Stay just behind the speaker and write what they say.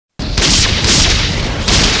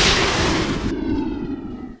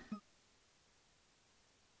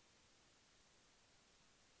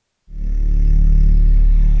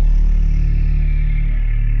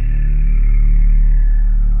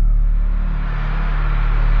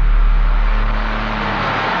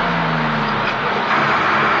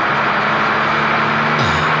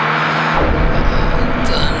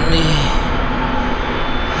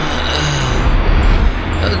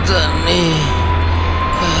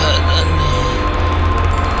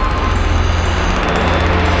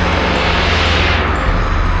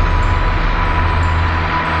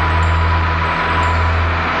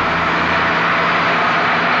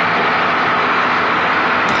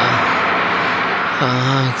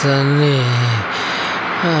தண்ணி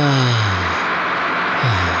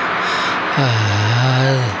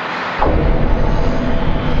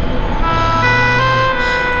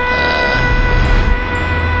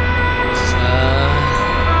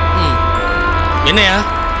என்னையா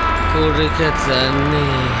குடிக்க தண்ணி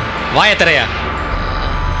வாய தரையா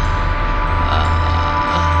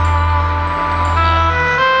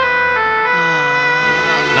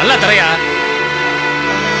நல்லா தரையா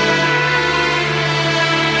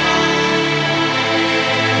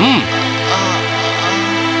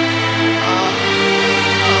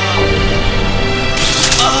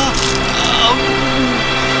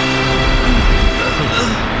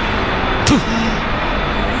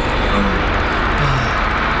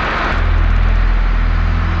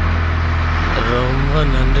ரொம்ப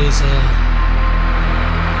நன்றி சார்.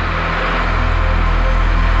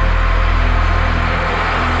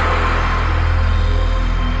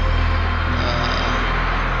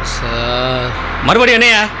 சார் மறுபடியும்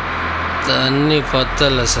என்னையா தண்ணி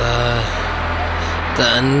பத்தல சார்.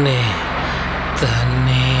 தண்ணி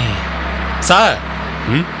தண்ணி சார்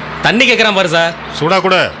தண்ணி கேட்குறான் பாரு சார். சூடா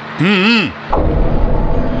கூட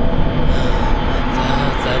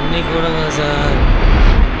தண்ணி கொடுங்க சார்.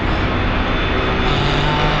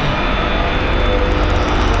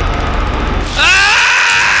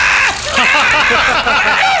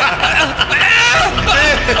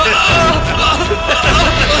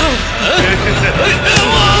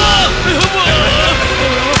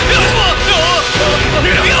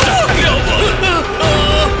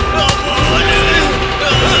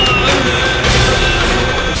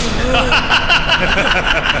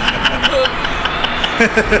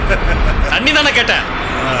 தண்ணி தானே கேட்டேன்,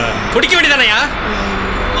 குடிக்க வேண்டியதானையா?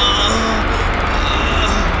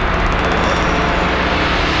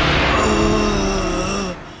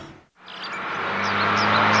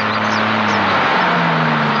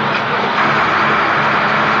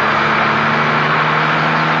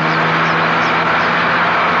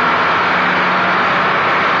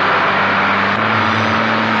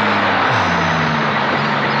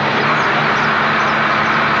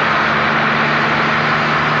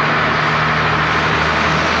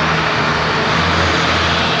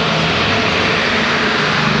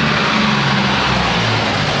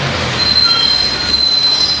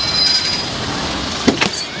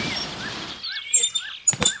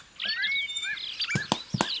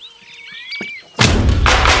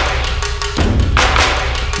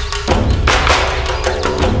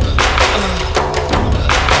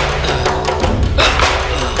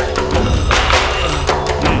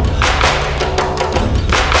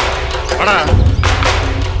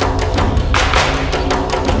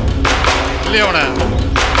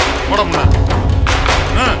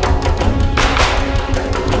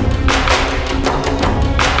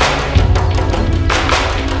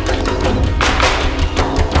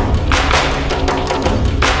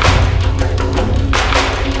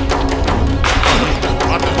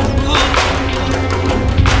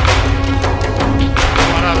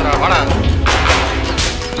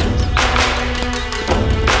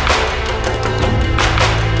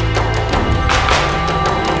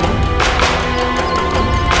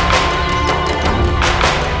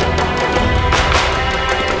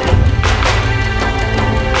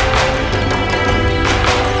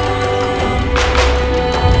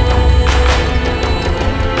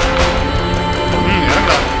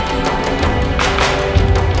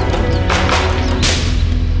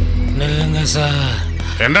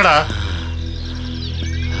 என்னடா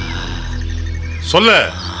சொல்லு.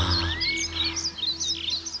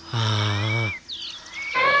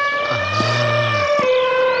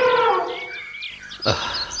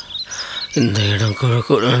 இந்த இடம்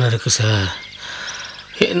குழுன்னு இருக்கு சார்.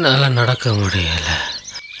 என்னால் நடக்க முடியல.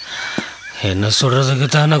 என்ன சொல்றதுக்கு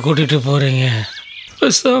தானே கூட்டிட்டு போறீங்க?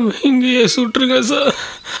 பேசாம இங்கேயே சுட்டுருங்க சார்,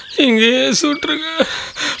 இங்கேயே சுட்டுருங்க.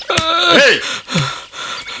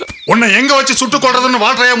 உன்னை எங்க வச்சு சுட்டுக் கொள்றதுன்னு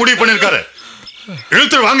வால்ட்ரையா முடிவு பண்ணிருக்காரு.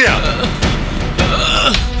 இழுத்து வாங்கயா.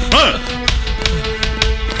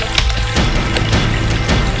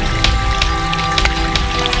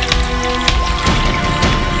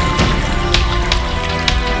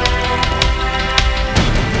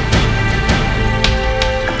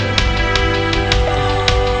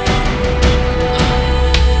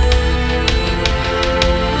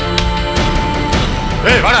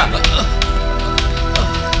 ஏய் வாடா.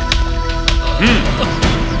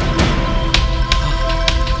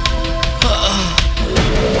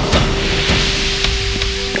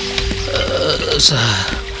 சார்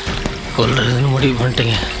கொல்றதுன்னு முடிவு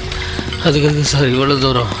பண்ணிட்டீங்க, அதுக்கு எதுக்கு சார் இவ்வளோ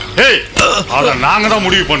தூரம்? ஏய் அதை நாங்கள் தான்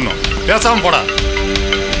முடிவு பண்ணோம், பேசாமல் போடா.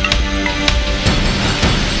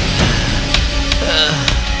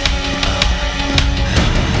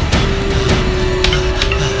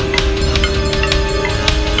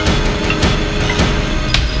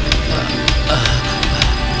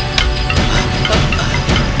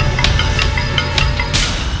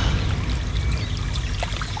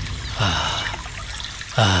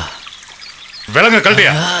 விலங்க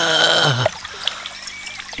கழட்டியா?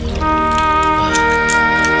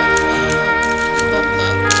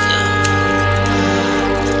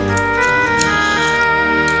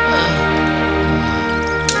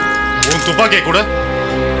 உன் துப்பாக்கியை கூட.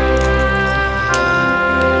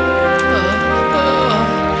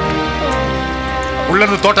 உள்ள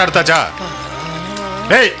இருந்து தோட்டம் எடுத்தாச்சா?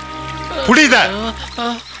 ஏய் புடித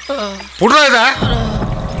புடுறா இத.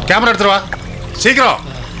 கேமரா எடுத்துட்டு வா சீக்கிரம்.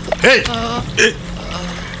 ஏய்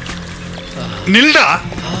நில்டா.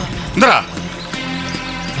 இந்தரா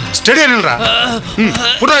ஸ்டெடியா நில்றா.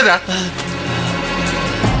 புடுறா இத.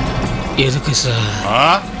 எதுக்கு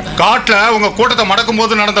சார்? காட்டுல உங்க கூட்டத்தை மடக்கும்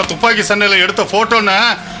போது நடந்த துப்பாக்கி சண்டையில எடுத்த போட்டோன்னு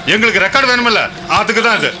எங்களுக்கு ரெக்கார்டு வேணுமில்ல, அதுக்கு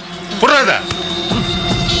தான் இது. புடுறா இத.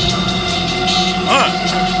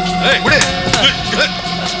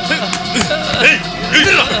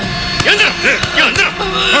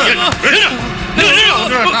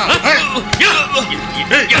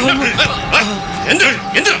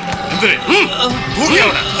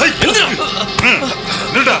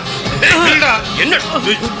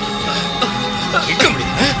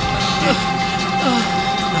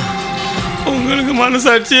 உங்களுக்கு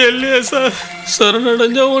மனசாட்சி இல்லையா சார்?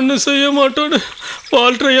 சரணடைஞ்சா ஒன்றும் செய்ய மாட்டோன்னு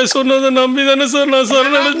வால்ட்ரையா சொன்னதை நம்பி தானே சார் நான்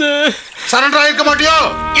சரணடைஞ்சேன். சரண்டர் ஆயிருக்க மாட்டியோ?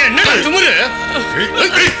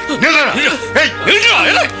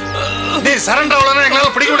 நீ சரண்டர் அவ்வளோ எங்களால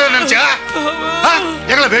பிடிக்க முடியாது நினைச்சா?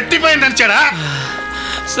 எங்களை வெட்டி போய் நினைச்சாடா?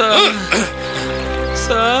 சார்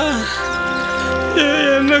சார்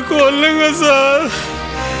என்ன கொல்லுங்க சார்.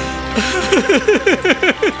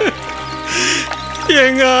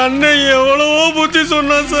 எங்க அண்ணன் எவ்வளவோ புத்தி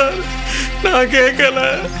சொன்னான் சார், நான் கேட்கல.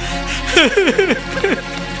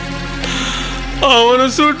 அவனை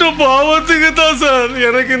சுட்டு பாவத்துக்கு தான் சார்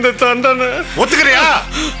எனக்கு இந்த தண்டனை. ஒத்துக்கிறியா?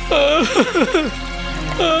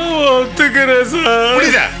 ஒத்துக்கிறேன் சார்.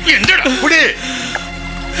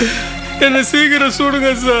 என்ன சீக்கிரம் சுடுங்க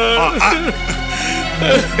சார்.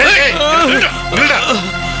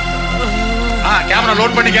 கேமரா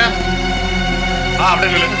லோட் பண்ணிக்க.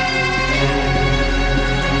 அப்படியே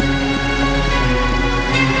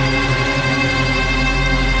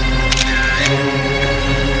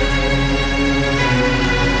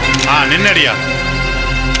நின்னடியா.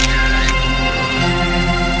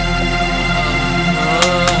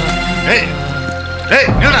 ஏய் ஏய்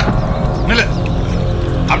நில்லுடா, நில்லு.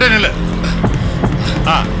 அப்படியே நில்லு.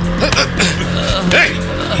 ஏய்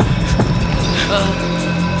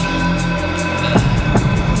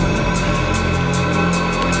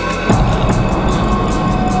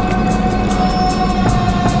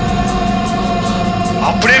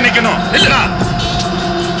அப்படியே நிக்கணும். இல்லடா.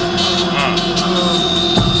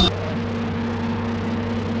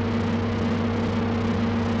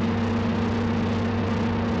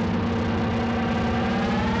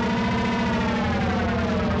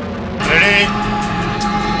 Ready?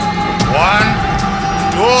 1,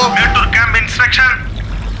 2. Get to camp instruction.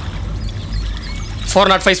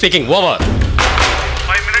 405 speaking. Over.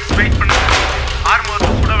 5 minutes wait பண்ணுங்க. ஆர்மர்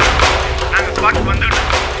கூட நாங்க ஸ்பாட்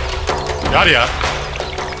வந்துட்டோம். யாரியா?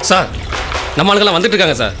 சார் நம்ம ஆளுங்கெல்லாம் வந்துட்டு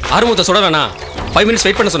இருக்காங்க சார். ஆறுமுகத்தை சுட வேணாம், 5 minutes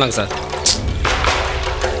வெயிட் பண்ண சொன்னாங்க சார்.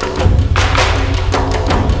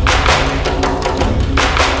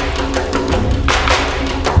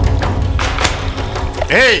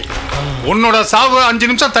 ஏய் உன்னோட சாவு 5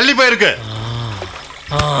 நிமிஷம் தள்ளி போயிருக்கு.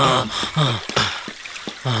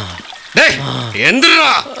 டேய்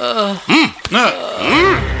எந்திரா.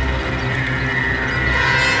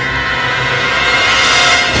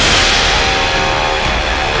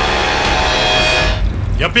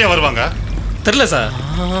 எப்பயா வருவாங்க தெரியல சார்,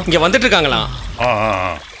 இங்க வந்துட்டு இருக்காங்களாம்.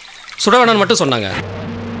 சுட வேணான்னு மட்டும் சொன்னாங்க.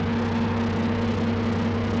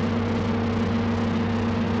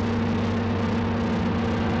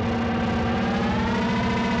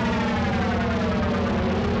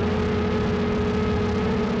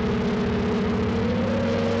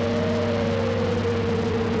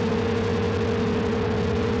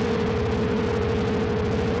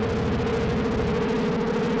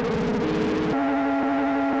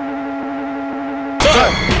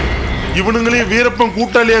 இவனுங்களையும் வீரப்பன்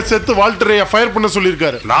கூட்டாளியா சேர்த்து வால்டரையா ஃபயர் பண்ண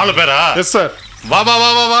சொல்லியிருக்காரு. 4 பேரா? Yes sir. வா வா வா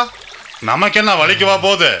வா வா. நமக்கு என்ன வலிக்கு வா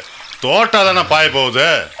போகுது, தோட்டா தானே பாய போகுது.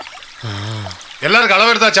 எல்லாருக்கும்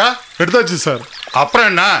அளவு எடுத்தாச்சா? எடுத்தாச்சு சார். அப்புறம்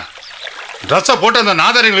என்ன, ட்ரெஸ்ஸை போட்டு அந்த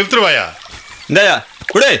நாதாரிகள் இழுத்துருவாயா? இந்தாயா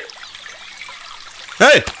குடு.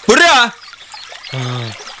 ஏய் குடுறியா?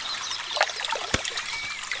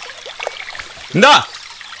 இந்தா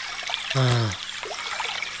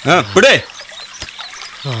குடு.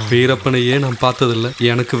 வீரப்பனையே நான் பார்த்ததில்ல,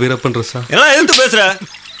 எனக்கு வீரப்பன் ட்ரெஸ்ஸா? எல்லாம் எழுத்து பேசுற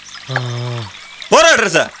போற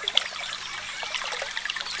ட்ரெஸ்ஸா?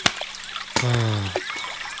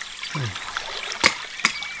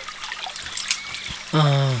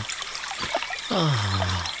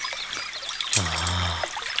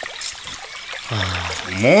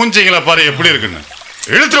 மூஞ்சிங்களை பாரு எப்படி இருக்குன்னு.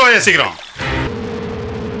 இழுத்துட்டு வாயா சீக்கிரம்.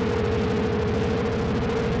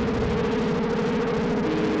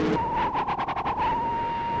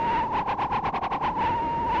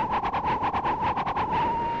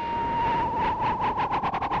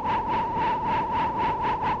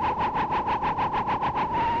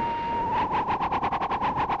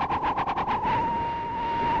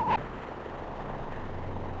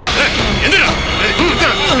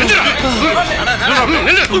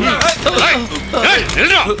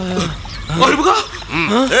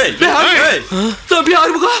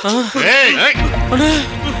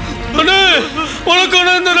 உனக்கு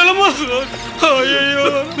இந்த நிலமா? ஐயோ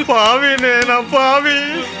பாவினே, நான் பாவி.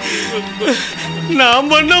 நான்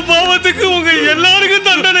பண்ண பாவத்துக்கு உங்க எல்லாருக்கும்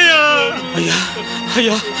தண்டனையா? ஐயா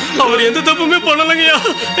ஐயா, அவர் எந்த தப்புமே பண்ணலங்கய்யா.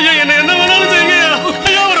 ஐயா என்ன என்ன வேணாலும் செய்யுங்கய்யா.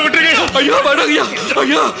 ஐயா அவரை விட்டுருங்க. ஐயா வேணாங்கய்யா.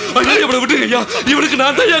 ஐயா ஐயா இவனை விட்டுருங்க ஐயா. இவனுக்கு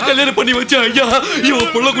நான் தான் ஐயா கல்யாணம் பண்ணி வச்சேன் ஐயா.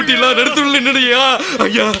 இவன் புள்ள குட்டி எல்லாம் நடுத்துல நின்னுடையா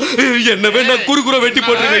ஐயா. என்ன வேணா குறுகுற வெட்டி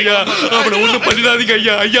போட்டுருங்க ஐயா. அவனை ஒண்ணும் பண்ணிடாதீங்க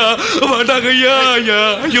ஐயா. ஐயா வேண்டாங்க ஐயா. ஐயா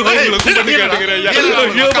ஐயோ அவங்களை கூப்பிட்டு கேட்டுக்கிறேன் ஐயா.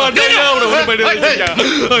 ஐயோ வேண்டாங்க அவனை ஒண்ணும் பண்ணிடாதீங்க ஐயா.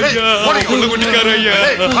 ஐயா புள்ள குட்டிக்கார ஐயா.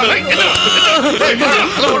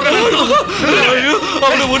 ஐயோ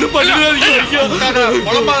அவனை ஒண்ணும் பண்ணிடாதீங்க ஐயா.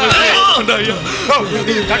 ஒண்ணும்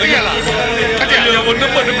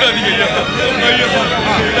பண்ணிடாதீங்க ஐயா. ஐயோ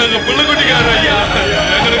நாங்க புள்ள குட்டிக்கார ஐயா.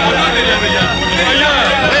 எங்களுக்கு ஒண்ணும் தெரியாது ஐயா. ஐயா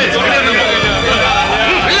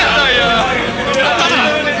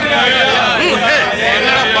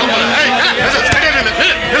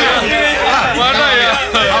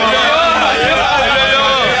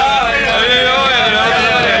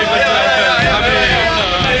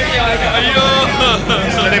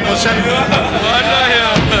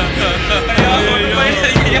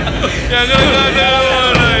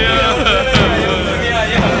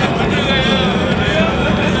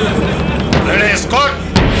Ready, squad.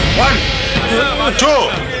 1, 2,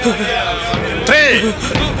 3,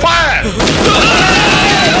 fire!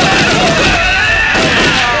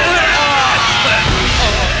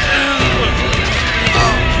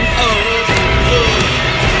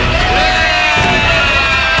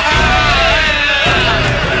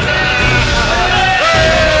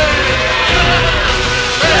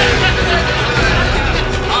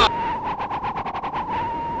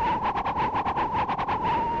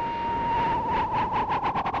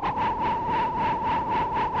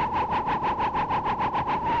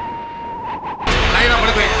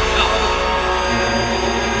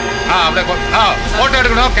 போட்டோ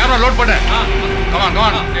எடுக்கணும், கேமரா லோட் பண்ணு. Come on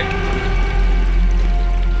come on.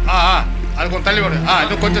 அது கொஞ்சம் தள்ளி போடு.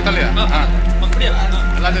 இன்னும் கொஞ்சம் தள்ளி.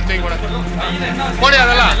 எல்லாத்தையும் தூக்கி போடு. போடு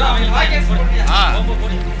அதெல்லாம்.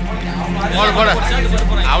 போடு போடு.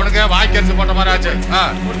 அவனுக்கு வாய்க்கரிசி போட்ட மாதிரி ஆச்சு.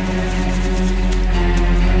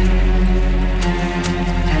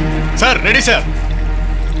 Sir ready sir.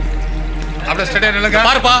 அப்படியே ஸ்டேடியம் நில்லுங்க.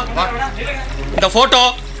 பாருப்பா, இந்த போட்டோ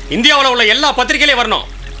இந்தியாவில் உள்ள எல்லா பத்திரிகையிலையும் வரணும்.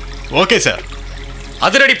 Okay sir.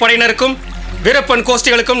 அதிரடி படையினருக்கும் வீரப்பன்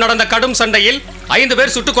கோஷ்டிகளுக்கும் நடந்த கடும் சண்டையில் 5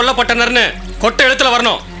 பேர் சுட்டுக் கொல்லப்பட்டனர்னு கொட்ட எழுத்துல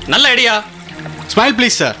வரணும். நல்ல ஐடியா. Smile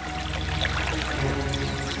please sir.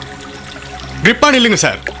 கிரிப்பா நில்லுங்க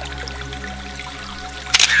சார்.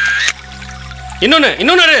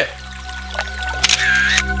 இன்னொன்னு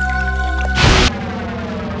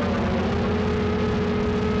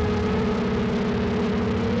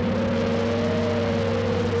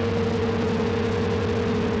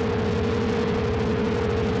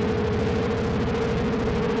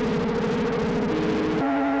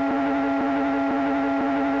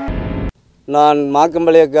நான்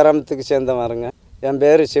மாக்கம்பாளைய கிராமத்துக்கு சேர்ந்தவருங்க. என்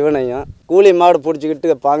பேர் சிவனையும். கூலி மாடு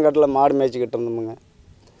பிடிச்சிக்கிட்டு பாங்காட்டில் மாடு மேய்ச்சிக்கிட்டு இருந்தோமுங்க.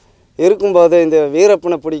 இருக்கும்போது இந்த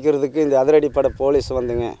வீரப்பனை பிடிக்கிறதுக்கு இந்த அதிரடிப்படை போலீஸ்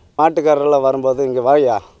வந்துங்க. மாட்டுக்காரெல்லாம் வரும்போது இங்கே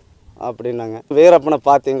வாயா அப்படின்னாங்க. வீரப்பனை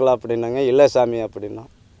பார்த்தீங்களா அப்படின்னாங்க. இல்லை சாமி அப்படின்னா.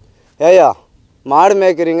 ஏயா மாடு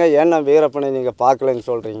மேய்க்கிறீங்க, ஏன்னா வீரப்பனை நீங்கள் பார்க்கலன்னு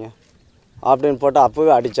சொல்கிறீங்க அப்படின்னு போட்டு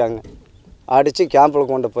அப்போவே அடித்தாங்க. அடித்து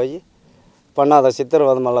கேம்பில் கொண்டு போய் பண்ணாத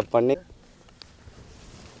சித்திரவதமெல்லாம் பண்ணி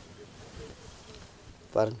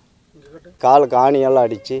பாருங்க, காலுக்கு ஆணியெல்லாம்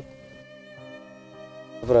அடித்து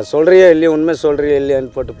அப்புறம் சொல்கிறியா இல்லையா, உண்மை சொல்கிறியா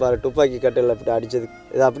இல்லையான்னு போட்டு பாரு, துப்பாக்கி கட்டையில் அப்படி அடித்தது.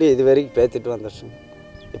 இது அப்படியே இது வரைக்கும் பேத்துட்டு வந்துடுச்சுங்க.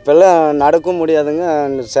 இப்போல்லாம் நடக்க முடியாதுங்க.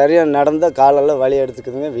 சரியாக நடந்தால் காலெல்லாம் வலி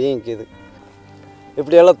எடுத்துக்குதுங்க, வீங்கிக்குது.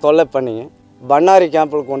 இப்படியெல்லாம் தொல்லை பண்ணிங்க. பண்ணாரி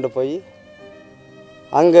கேம்பில் கொண்டு போய்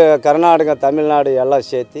அங்கே கர்நாடகா தமிழ்நாடு எல்லாம்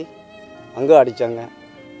சேர்த்து அங்கே அடித்தாங்க.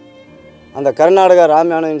 அந்த கர்நாடகா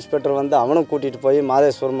ராமாயணம் இன்ஸ்பெக்டர் வந்து அவனும் கூட்டிகிட்டு போய்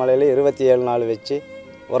மாதேஸ்வரம் மலையில் 27 நாள் வச்சு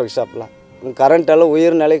ஒர்க் ஷாப்பில் கரண்ட்டெல்லாம்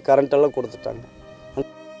உயிர்நிலை கரண்ட்டெல்லாம் கொடுத்துட்டாங்க.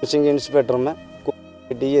 சிங்க இன்ஸ்பெக்டருமே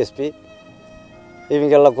டிஎஸ்பி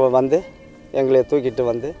இவங்கெல்லாம் வந்து எங்களை தூக்கிட்டு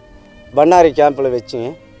வந்து பண்ணாரி கேம்பில் வச்சுங்க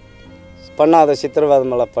பண்ணாத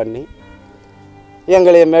சித்திரவதைமெல்லாம் பண்ணி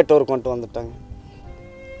எங்களையே மேட்டூர் கொண்டு வந்துட்டாங்க.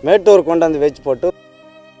 மேட்டூர் கொண்டு வந்து வச்சு போட்டு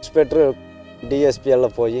இன்ஸ்பெக்டர் டிஎஸ்பி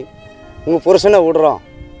எல்லாம் போய் உங்கள் புருஷனை விடுறோம்,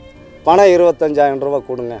 பணம் 25,000 ரூபா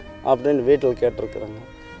கொடுங்க அப்படின்னு வீட்டில் கேட்டிருக்குறாங்க.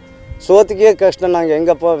 சோத்துக்கே கஷ்டம், நாங்கள்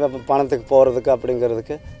எங்கே பணத்துக்கு போகிறதுக்கு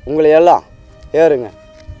அப்படிங்கிறதுக்கு உங்களையெல்லாம் ஏறுங்க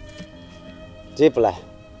ஜீப்பில்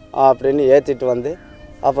அப்படின்னு ஏற்றிட்டு வந்து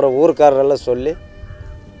அப்புறம் ஊருக்காரரெல்லாம் சொல்லி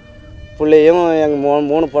பிள்ளையும் எங்கள்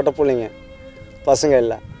 3 பொட்டை பிள்ளைங்க பசங்க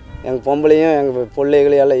இல்லை, எங்கள் பொம்பளையும் எங்கள்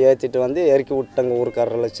பிள்ளைகளையெல்லாம் ஏற்றிட்டு வந்து இறக்கி விட்டாங்க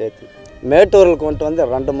ஊருக்காரெல்லாம் சேர்த்து. மேட்டூரில் கொண்டு வந்து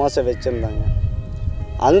 2 மாதம் வச்சுருந்தாங்க.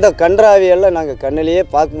 அந்த கன்றாவியெல்லாம் நாங்கள் கண்ணிலேயே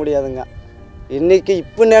பார்க்க முடியாதுங்க. இன்றைக்கி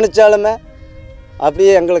இப்போ நினச்சாலுமே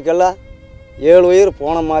அப்படியே எங்களுக்கெல்லாம் 7 உயிர்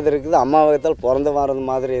போன மாதிரி இருக்குது, அம்மாவகத்தால் பிறந்து வர்றது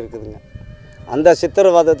மாதிரி இருக்குதுங்க. அந்த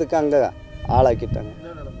சித்திரவதத்துக்கு அங்கே ஆளாக்கிட்டாங்க.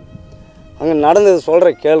 அங்கே நடந்தது சொல்கிற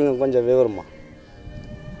கேளுங்க கொஞ்சம் விவரமாக.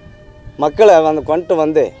 மக்களை கொண்டு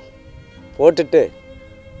வந்து போட்டுட்டு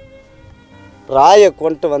ராயை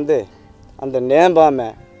கொண்டு வந்து அந்த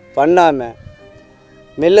நேம்பாமல் பண்ணாமல்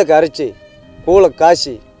மில்லுக்கு அரைச்சி கூளை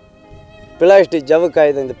காய்ச்சி பிளாஸ்டிக் ஜவ்வு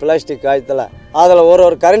காயுது, இந்த பிளாஸ்டிக் காயத்தில் அதில்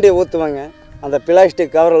ஒரு கரண்டியை ஊற்றுவாங்க. அந்த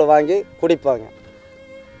பிளாஸ்டிக் கவரில் வாங்கி குடிப்பாங்க.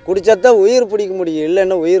 குடித்தா உயிர் பிடிக்க முடியும்,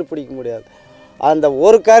 இல்லைன்னா உயிர் பிடிக்க முடியாது. அந்த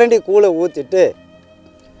ஒரு கரண்டி கூளை ஊற்றிட்டு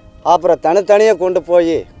அப்புறம் தனித்தனியாக கொண்டு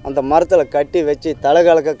போய் அந்த மரத்தில் கட்டி வச்சு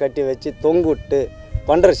தலைகலக்க கட்டி வச்சு தொங்குவிட்டு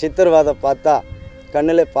பண்ணுற சித்திரவாதை பார்த்தா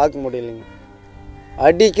கண்ணிலே பார்க்க முடியலைங்க.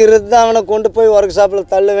 அடிக்கிறது தான், அவனை கொண்டு போய் ஒர்க்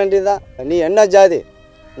ஷாப்பில் தள்ள வேண்டியதுதான். நீ என்ன ஜாதி?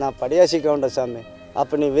 நான் படியாசி கவுண்டர் சாமி.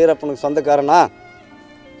 அப்போ நீ வீரப்பனுக்கு சொந்தக்காரனா?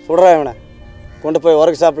 சுடுறா இவனை, கொண்டு போய்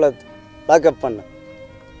ஒர்க் ஷாப்பில் லாக்அப் பண்ண.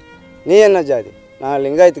 நீ என்ன ஜாதி? நான்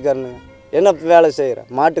லிங்காயத்துக்காரனுங்க. என்ன வேலை செய்கிறேன்?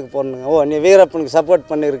 மாட்டுக்கு போடணுங்க. ஓ, நீ வீரப்பனுக்கு சப்போர்ட்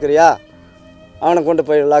பண்ணியிருக்கிறியா? அவனை கொண்டு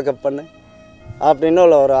போய் லாக்அப் பண்ணு அப்படின்னு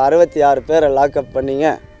ஒரு 66 பேரை லாக்அப் பண்ணிங்க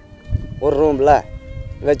ஒரு ரூமில்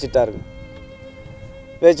வச்சுட்டாருங்க.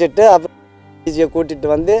 வச்சுட்டு அப்புறம் ஈஸியை கூட்டிகிட்டு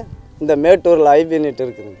வந்து இந்த மேட்டூரில் ஐபினிட்டு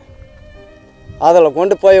இருக்குதுங்க, அதில்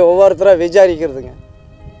கொண்டு போய் ஒவ்வொருத்தராக விசாரிக்கிறதுங்க.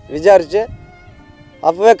 விசாரித்து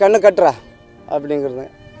அப்போவே கண்ணு கட்டுறா அப்படிங்கிறதுங்க.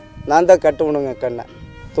 நான் தான் கட்டுவணுங்க கண்ணை.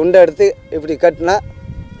 துண்டை எடுத்து இப்படி கட்டினா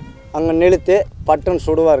அங்கே நிறுத்தி பட்டுன்னு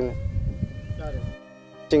சுடுவாருங்க.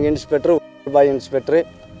 இன்ஸ்பெக்டர், பாய் இன்ஸ்பெக்டரு,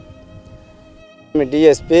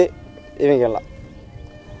 டிஎஸ்பி இவங்கெல்லாம்.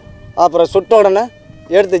 அப்புறம் சுட்ட உடனே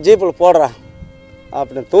எடுத்து ஜீப்பில் போடுறா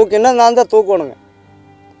அப்படின்னு தூக்கினா நான் தான் தூக்கணுங்க.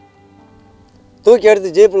 தூக்கி எடுத்து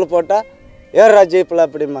ஜீப்பில் போட்டால் ஏறுறா ஜீப்பில்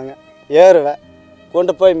அப்படிம்பாங்க. ஏறுவேன்.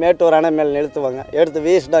 கொண்டு போய் மேட்டூர் அணை மேலே நிறுத்துவாங்க. எடுத்து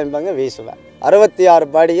வீசிடாம்பாங்க, வீசுவேன். 66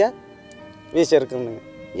 பாடியை வீசி இருக்குதுங்க.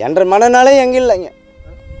 என்ற மனநாளே எங்கே இல்லைங்க,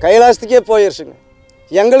 கைலாசத்துக்கே போயிடுச்சுங்க.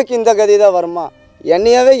 எங்களுக்கு இந்த கதி தான் வருமா?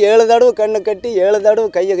 என்னையாவே 7 தடவை கண்ணு கட்டி 7 தடவை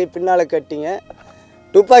கையை பின்னால் கட்டிங்க.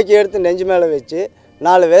 துப்பாக்கி எடுத்து நெஞ்சு மேலே வச்சு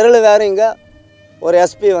 4 விரல் வேறு இங்கே ஒரு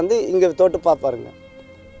எஸ்பி வந்து இங்கே தொட்டு பார்ப்பாருங்க.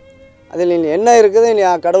 அதில் நீ என்ன இருக்குது நீ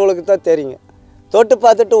கடவுளுக்கு தான் தெரியுங்க. தொட்டு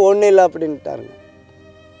பார்த்துட்டு ஒன்றும் இல்லை அப்படின்ட்டாருங்க.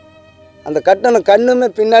 அந்த கட்டணம் கண்ணுமே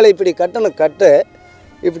பின்னால் இப்படி கட்டணம்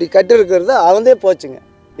இப்படி கட்டு இருக்கிறது அவந்தே போச்சுங்க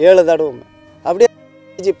 7 தடவுமே.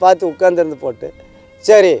 அப்படியே பார்த்து உட்காந்துருந்து போட்டு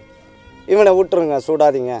சரி இவனை விட்டுருங்க,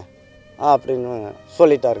 சுடாதீங்க அப்படின்னு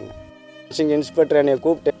சொல்லிட்டாருங்க. இன்ஸ்பெக்டர் என்னை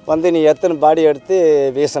கூப்பிட்டு வந்து நீ எத்தனை பாடி எடுத்து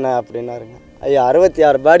வீசின அப்படின்னாருங்க. ஐயா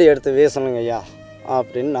 66 பாடி எடுத்து வீசணுங்க ஐயா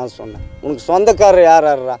அப்படின்னு நான் சொன்னேன். உனக்கு சொந்தக்காரர்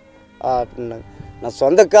யாரா அப்படின்னு. நான்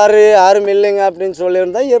சொந்தக்காரர் யாரும் இல்லைங்க அப்படின்னு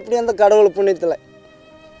சொல்லியிருந்தா எப்படி அந்த கடவுள் புண்ணியத்தில்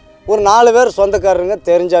ஒரு 4 பேர் சொந்தக்காரருங்க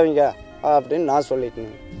தெரிஞ்சவங்க அப்படின்னு நான்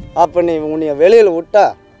சொல்லிட்டேங்க. அப்போ நீ உன்னை வெளியில் விட்டா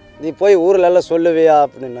நீ போய் ஊரில் எல்லாம் சொல்லுவியா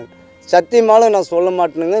அப்படின்னாங்க. சத்தியமாலும் நான் சொல்ல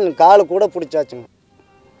மாட்டேனுங்க, காலு கூட பிடிச்சாச்சுங்க.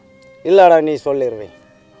 இல்லைடா நீ சொல்லிடுவேன்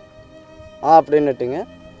அப்படின்னுட்டுங்க.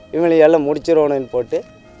 இவங்களை எல்லாம் முடிச்சிடணுன்னு போட்டு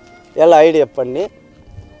எல்லாம் ஐடியா பண்ணி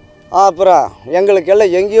அப்புறம்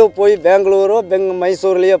எங்களுக்கெல்லாம் எங்கேயோ போய் பெங்களூரோ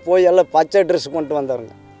மைசூர்லேயோ போய் எல்லாம் பச்சை ட்ரெஸ் கொண்டு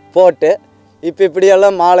வந்தாருங்க. போட்டு இப்போ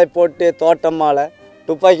இப்படியெல்லாம் மாலை போட்டு தோட்டம் மாலை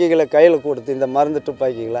துப்பாக்கிகளை கையில் கொடுத்து இந்த மருந்து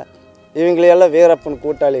துப்பாக்கிகளை இவங்களையெல்லாம் வீரப்பன்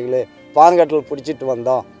கூட்டாளிகளே பான்கட்டில் பிடிச்சிட்டு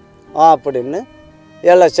வந்தோம் அப்படின்னு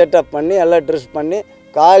எல்லாம் செட்டப் பண்ணி எல்லாம் ட்ரெஸ் பண்ணி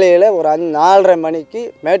காலையில் ஒரு 4:30 மணிக்கு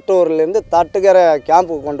மேட்டூர்லேருந்து தட்டுக்கரை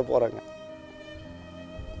கேம்புக்கு கொண்டு போகிறாங்க.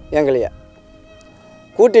 எங்களைய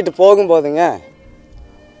கூட்டிகிட்டு போகும்போதுங்க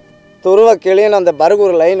துருவக்கிளின்னு அந்த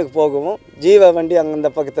பர்கூர் லைனுக்கு போகவும் ஜீவ வண்டி அங்கே இந்த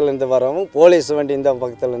பக்கத்துலேருந்து வரவும் போலீஸ் வண்டி இந்த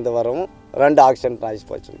பக்கத்துலேருந்து வரவும் 2 ஆக்சிடென்ட் ஆகி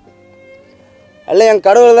போச்சுங்க. அல்ல என்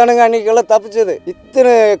கடவுள் தானுங்க அன்றைக்கெல்லாம் தப்பிச்சது.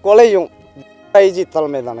 இத்தனை கொலையும் ஐஜி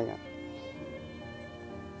தலைமை தானுங்க,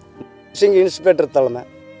 இன்ஸ்பெக்டர் தலைமை,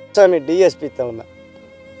 சாமி டிஎஸ்பி தலைமை.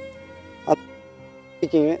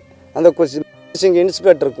 அந்த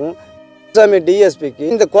இன்ஸ்பெக்டருக்கும் சாமி டிஎஸ்பிக்கு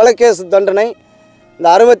இந்த கொலை கேஸ் தண்டனை, இந்த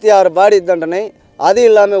 66 பாடி தண்டனை, அது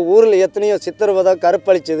இல்லாமல் ஊரில் எத்தனையோ சித்திரவதை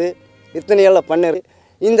கருப்பளிச்சது இத்தனையெல்லாம் பண்ணு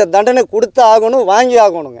இந்த தண்டனை கொடுத்து ஆகணும் வாங்கி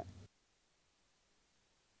ஆகணுங்க.